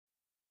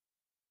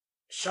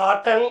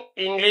Shorthand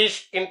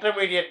English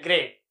Intermediate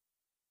Grade.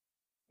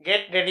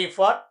 Get ready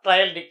for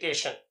trial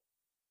dictation.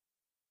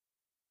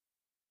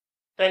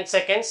 10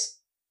 seconds.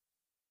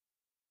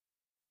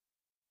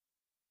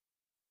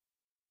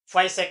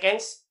 5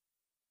 seconds.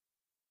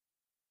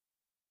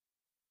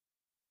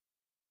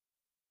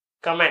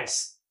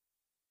 Comments.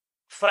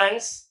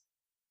 Friends,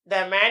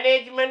 the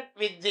management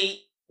with the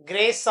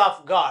grace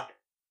of God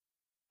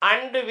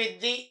and with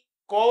the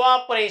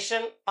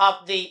cooperation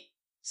of the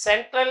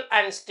central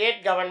and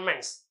state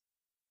governments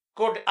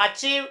could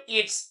achieve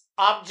its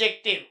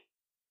objective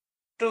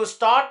to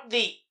start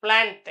the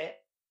plant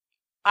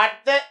at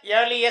the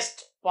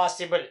earliest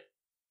possible.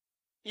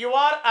 You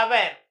are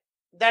aware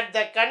that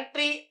the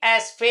country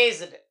has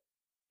faced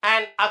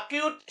an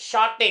acute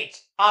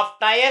shortage of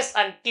tires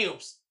and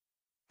tubes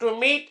to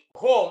meet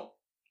home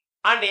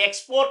and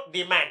export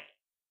demand.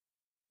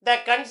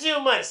 The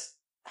consumers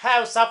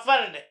have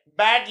suffered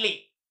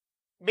badly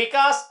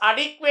because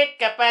adequate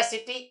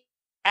capacity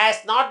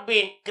has not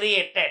been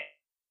created.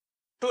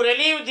 To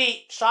relieve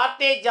the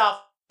shortage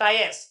of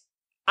tires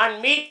and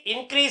meet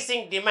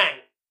increasing demand,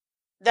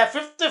 the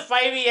fifth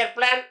five-year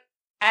plan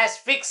has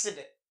fixed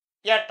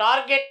a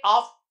target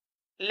of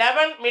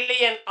 11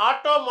 million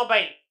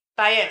automobile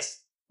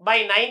tires by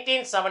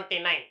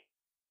 1979.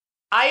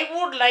 I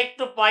would like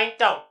to point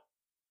out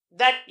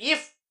that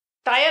if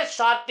tire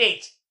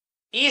shortage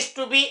is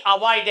to be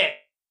avoided,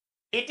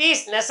 it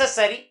is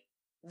necessary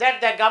that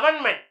the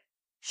government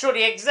should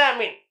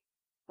examine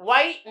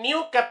why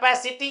new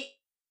capacity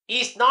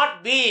is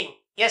not being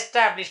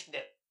established.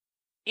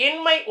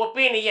 In my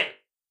opinion,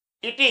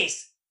 it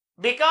is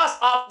because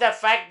of the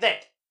fact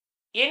that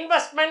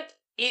investment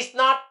is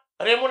not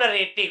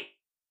remunerative.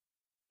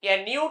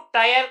 A new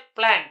tire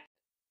plant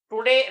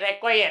today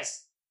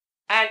requires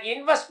an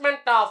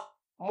investment of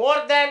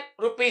more than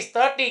rupees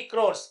 30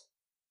 crores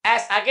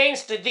as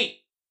against the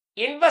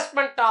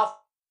investment of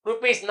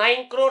rupees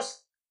 9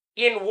 crores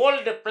in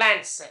old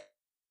plants.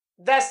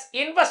 Thus,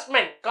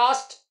 investment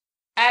cost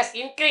has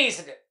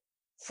increased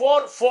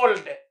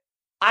fourfold.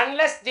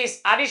 Unless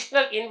this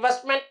additional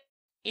investment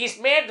is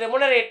made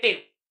remunerative,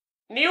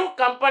 new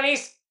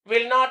companies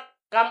will not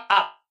come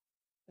up.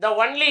 The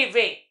only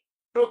way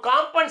to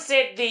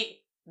compensate the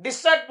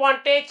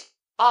disadvantage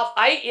of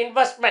high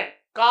investment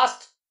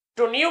cost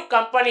to new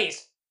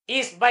companies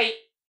is by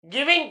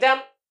giving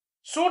them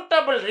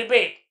suitable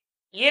rebate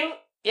in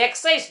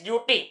excise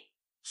duty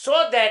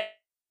so that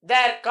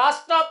their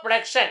cost of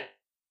production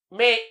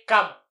may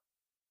come.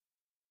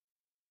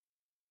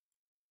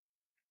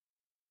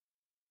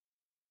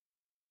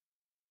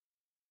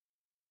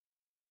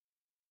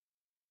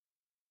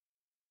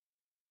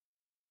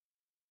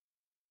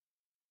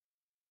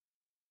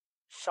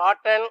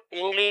 Shorthand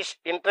English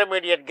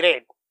Intermediate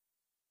Grade.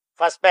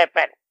 First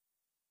paper.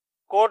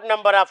 Code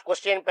number of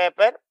question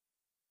paper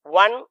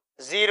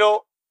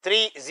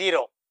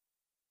 1030.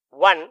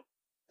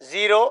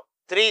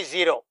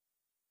 1030.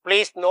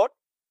 Please note,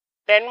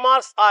 10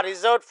 marks are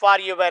reserved for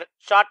your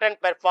shorthand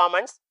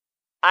performance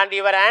and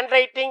your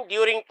handwriting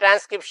during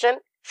transcription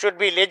should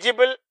be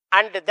legible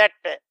and that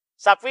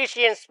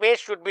sufficient space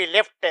should be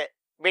left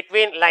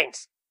between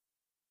lines.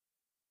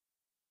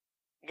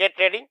 Get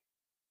ready.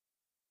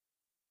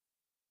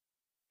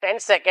 10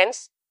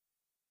 seconds.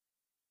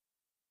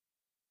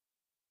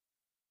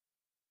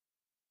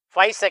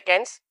 5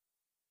 seconds.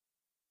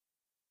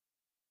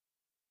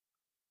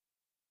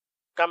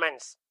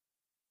 Comments.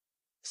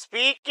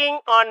 Speaking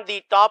on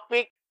the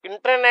topic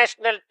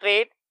international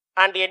trade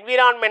and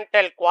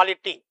environmental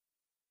quality,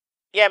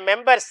 a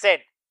member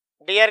said,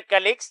 "Dear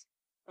colleagues,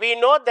 we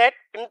know that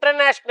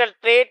international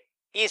trade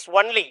is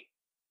only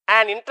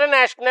an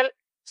international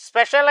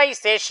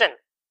specialization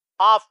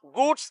of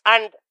goods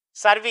and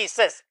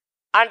services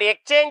and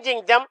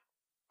exchanging them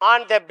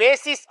on the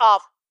basis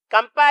of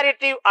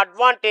comparative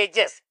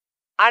advantages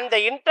and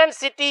the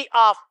intensity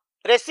of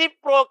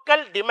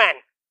reciprocal demand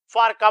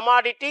for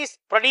commodities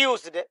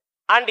produced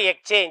and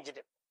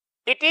exchanged.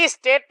 It is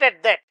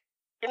stated that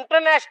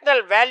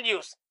international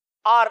values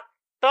or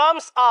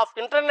terms of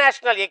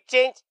international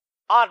exchange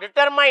are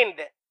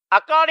determined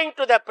according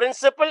to the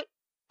principle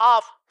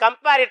of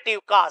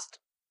comparative cost.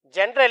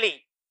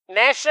 Generally,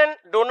 nations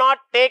do not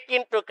take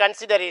into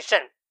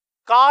consideration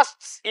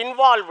costs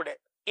involved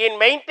in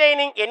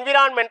maintaining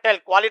environmental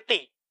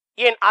quality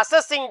in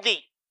assessing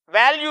the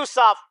values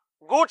of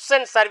goods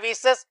and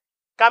services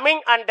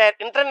coming under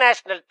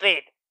international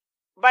trade.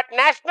 But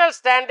national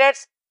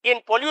standards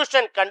in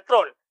pollution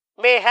control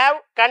may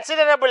have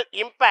considerable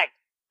impact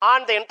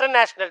on the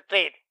international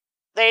trade.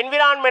 The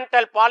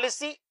environmental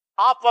policy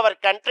of our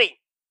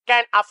country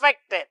can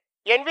affect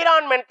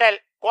environmental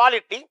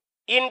quality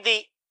in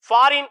the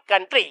foreign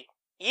country,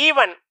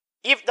 even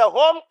if the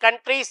home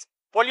country's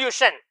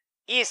pollution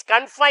is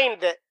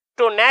confined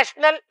to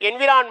national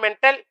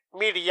environmental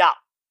media.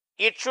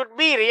 It should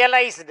be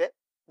realized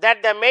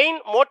that the main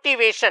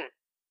motivation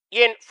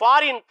in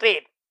foreign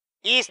trade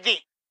is the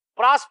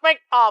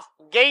prospect of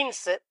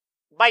gains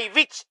by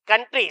which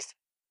countries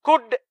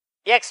could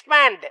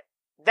expand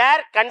their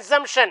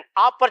consumption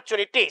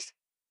opportunities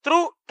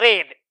through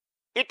trade.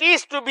 It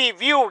is to be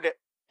viewed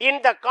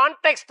in the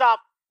context of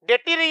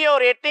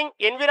deteriorating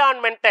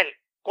environmental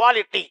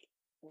quality.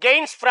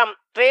 Gains from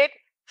trade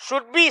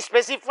should be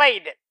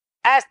specified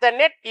as the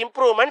net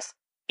improvements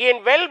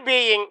in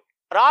well-being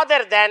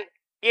rather than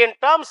in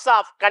terms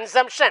of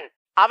consumption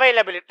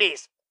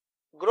availabilities.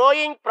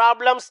 Growing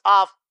problems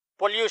of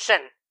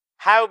pollution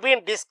have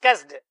been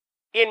discussed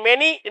in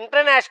many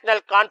international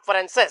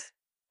conferences,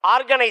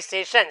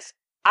 organizations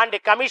and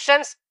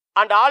commissions,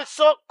 and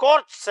also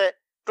courts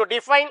to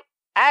define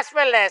as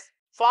well as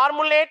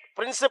formulate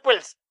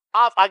principles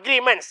of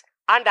agreements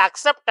and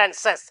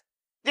acceptances.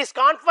 This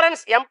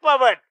conference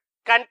empowered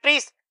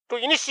countries to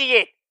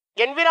initiate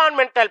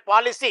environmental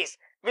policies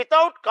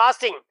without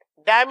causing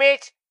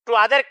damage to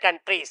other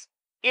countries.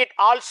 It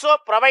also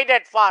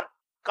provided for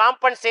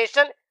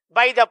compensation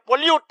by the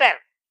polluter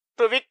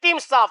to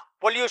victims of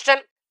pollution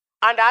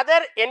and other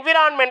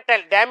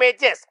environmental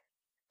damages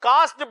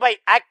caused by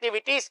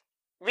activities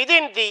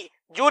within the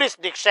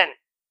jurisdiction.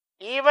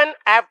 Even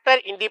after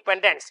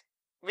independence,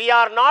 we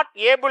are not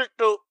able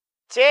to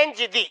change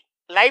the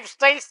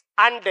lifestyles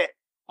and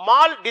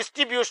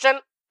maldistribution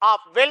of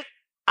wealth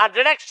and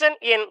reduction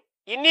in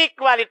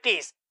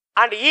inequalities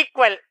and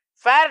equal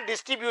fair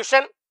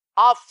distribution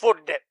of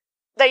food.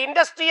 The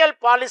industrial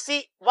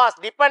policy was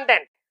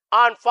dependent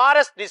on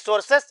forest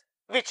resources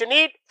which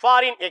need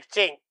foreign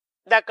exchange.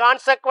 The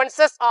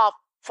consequences of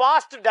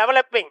fast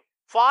developing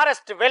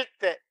forest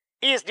wealth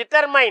is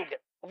determined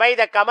by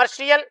the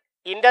commercial,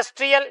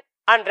 industrial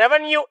and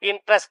revenue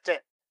interest.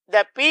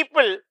 The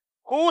people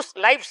whose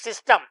life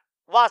system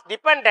was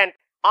dependent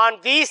on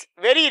these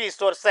very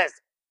resources.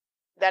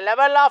 The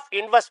level of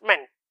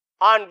investment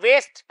on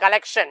waste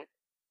collection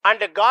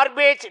and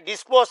garbage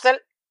disposal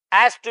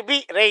has to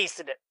be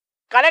raised.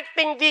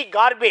 Collecting the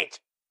garbage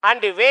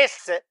and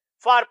waste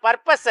for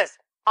purposes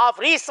of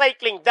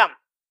recycling them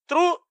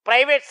through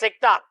private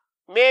sector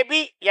may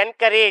be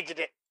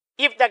encouraged.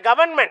 If the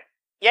government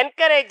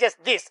encourages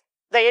this,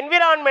 the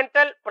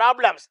environmental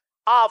problems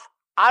of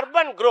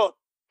urban growth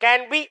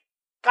can be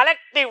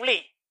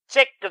collectively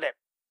checked.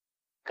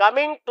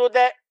 Coming to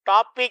the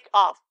topic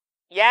of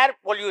air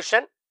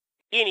pollution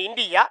in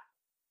India,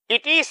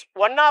 it is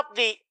one of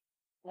the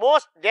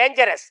most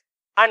dangerous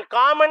and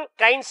common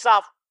kinds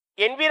of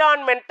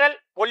environmental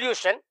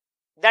pollution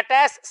that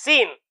has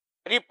been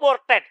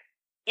reported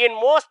in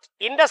most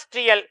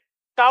industrial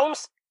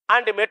towns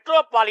and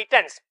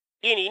metropolitans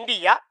in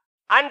India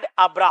and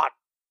abroad.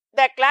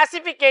 The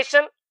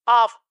classification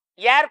of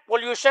air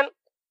pollution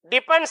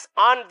depends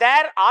on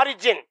their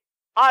origin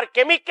or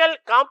chemical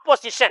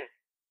composition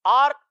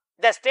or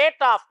the state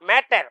of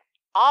matter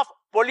of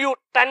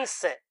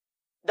pollutants.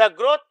 The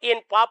growth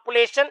in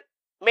population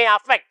may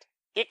affect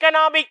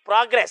economic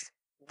progress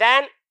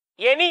than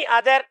any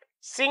other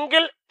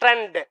single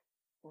trend.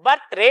 Birth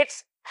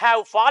rates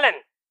have fallen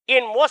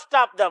in most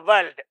of the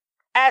world.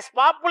 As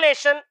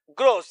population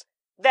grows,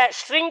 the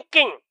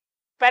shrinking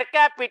per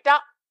capita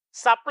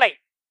supply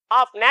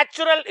of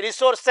natural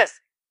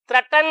resources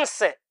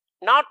threatens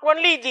not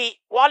only the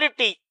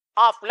quality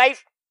of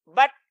life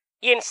but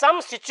in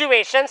some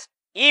situations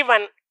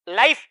even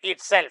life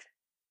itself.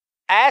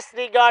 As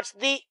regards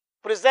the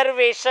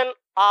preservation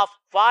of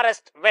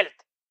forest wealth,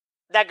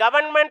 the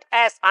government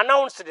has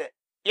announced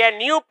a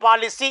new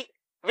policy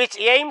which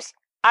aims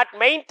at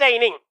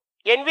maintaining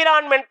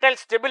environmental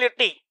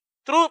stability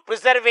through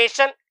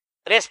preservation,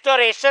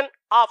 restoration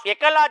of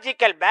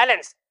ecological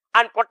balance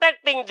and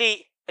protecting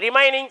the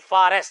remaining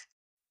forests.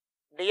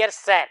 Dear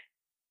Sir,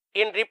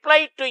 in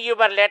reply to your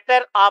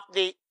letter of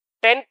the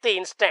 10th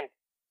instant,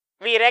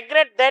 we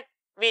regret that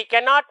we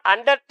cannot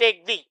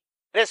undertake the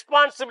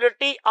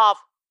responsibility of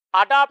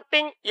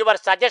adopting your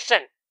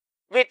suggestion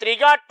with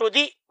regard to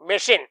the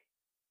machine.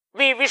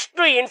 We wish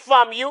to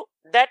inform you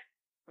that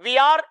we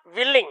are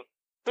willing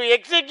to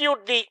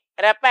execute the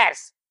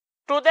repairs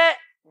to the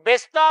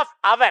best of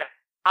our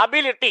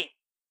ability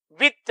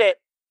with the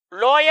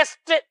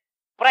lowest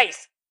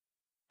price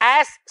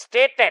as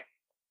stated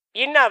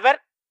in our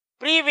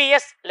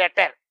previous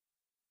letter.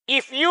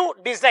 If you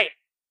decide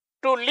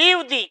to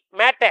leave the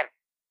matter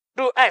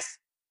to us,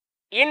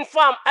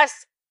 inform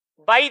us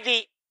by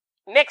the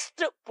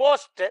next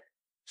post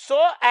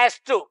so as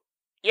to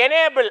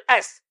enable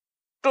us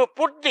to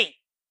put the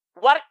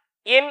work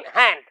in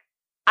hand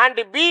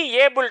and be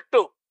able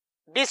to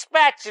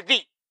dispatch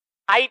the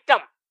item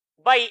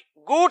by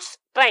goods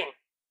train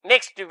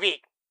next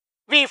week.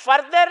 We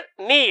further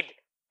need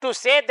to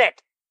say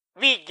that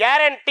we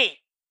guarantee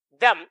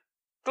them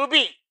to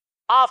be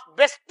of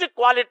best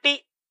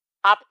quality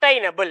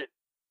obtainable.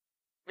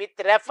 With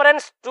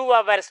reference to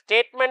our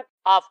statement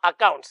of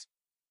accounts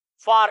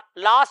for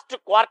last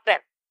quarter,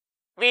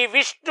 we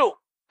wish to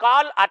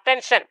call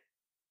attention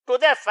to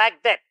the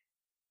fact that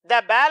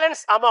the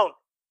balance amount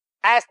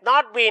has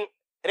not been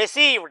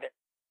received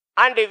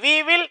and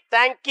we will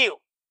thank you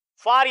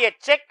for a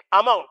check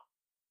amount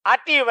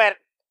at your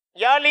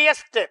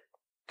earliest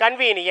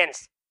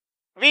convenience.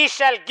 We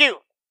shall give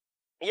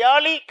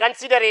early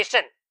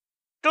consideration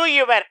to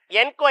your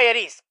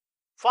enquiries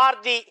for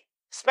the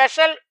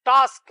special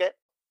task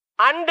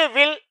and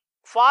will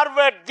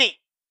forward the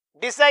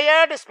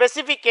desired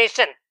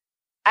specification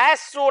as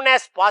soon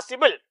as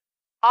possible,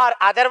 or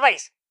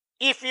otherwise,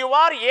 if you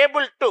are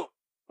able to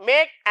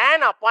make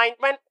an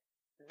appointment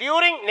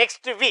during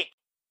next week,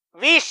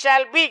 we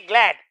shall be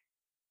glad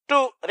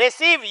to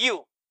receive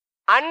you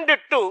and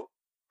to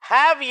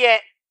have a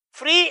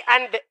free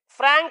and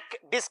frank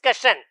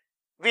discussion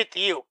with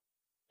you.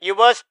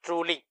 Yours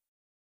truly.